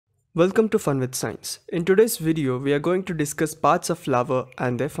Welcome to Fun with Science. In today's video, we are going to discuss parts of flower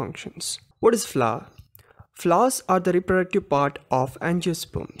and their functions. What is flower? Flowers are the reproductive part of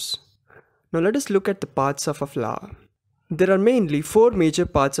angiosperms. Now let us look at the parts of a flower. There are mainly four major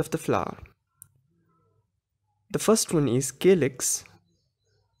parts of the flower. The first one is calyx.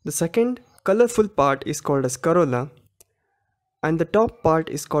 The second, colorful part is called as corolla. And the top part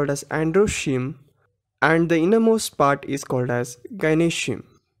is called as androecium. And the innermost part is called as gynoecium.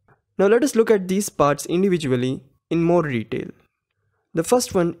 Now let us look at these parts individually in more detail. The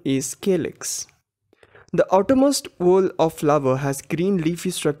first one is calyx. The outermost whole of flower has green leafy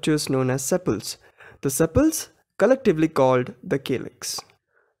structures known as sepals. The sepals, collectively called the calyx.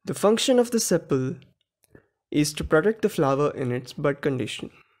 The function of the sepal is to protect the flower in its bud condition.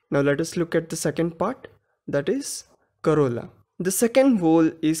 Now let us look at the second part, that is corolla. The second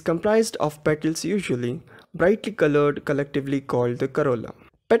whole is comprised of petals, usually brightly colored, collectively called the corolla.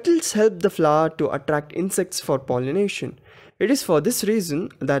 Petals help the flower to attract insects for pollination. It is for this reason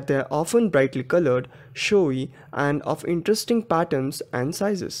that they are often brightly colored, showy, and of interesting patterns and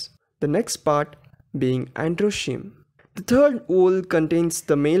sizes. The next part being androecium. The third whole contains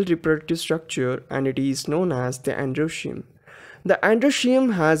the male reproductive structure and it is known as the androecium. The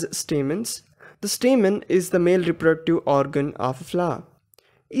androecium has stamens. The stamen is the male reproductive organ of a flower.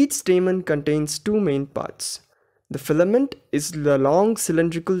 Each stamen contains two main parts. The filament is the long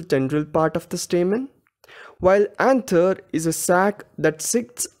cylindrical tendril part of the stamen, while anther is a sac that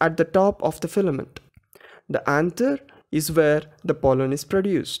sits at the top of the filament. The anther is where the pollen is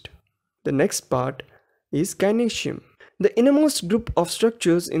produced. The next part is gynoecium. The innermost group of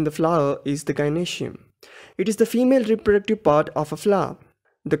structures in the flower is the gynoecium. It is the female reproductive part of a flower.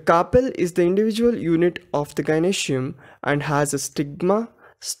 The carpel is the individual unit of the gynoecium and has a stigma,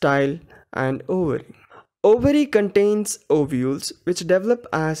 style, and ovary. Ovary contains ovules which develop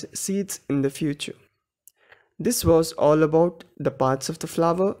as seeds in the future. This was all about the parts of the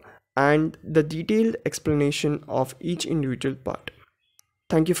flower and the detailed explanation of each individual part.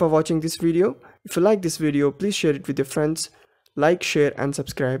 Thank you for watching this video. If you like this video, please share it with your friends. Like, share and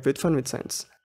subscribe with Fun with Science.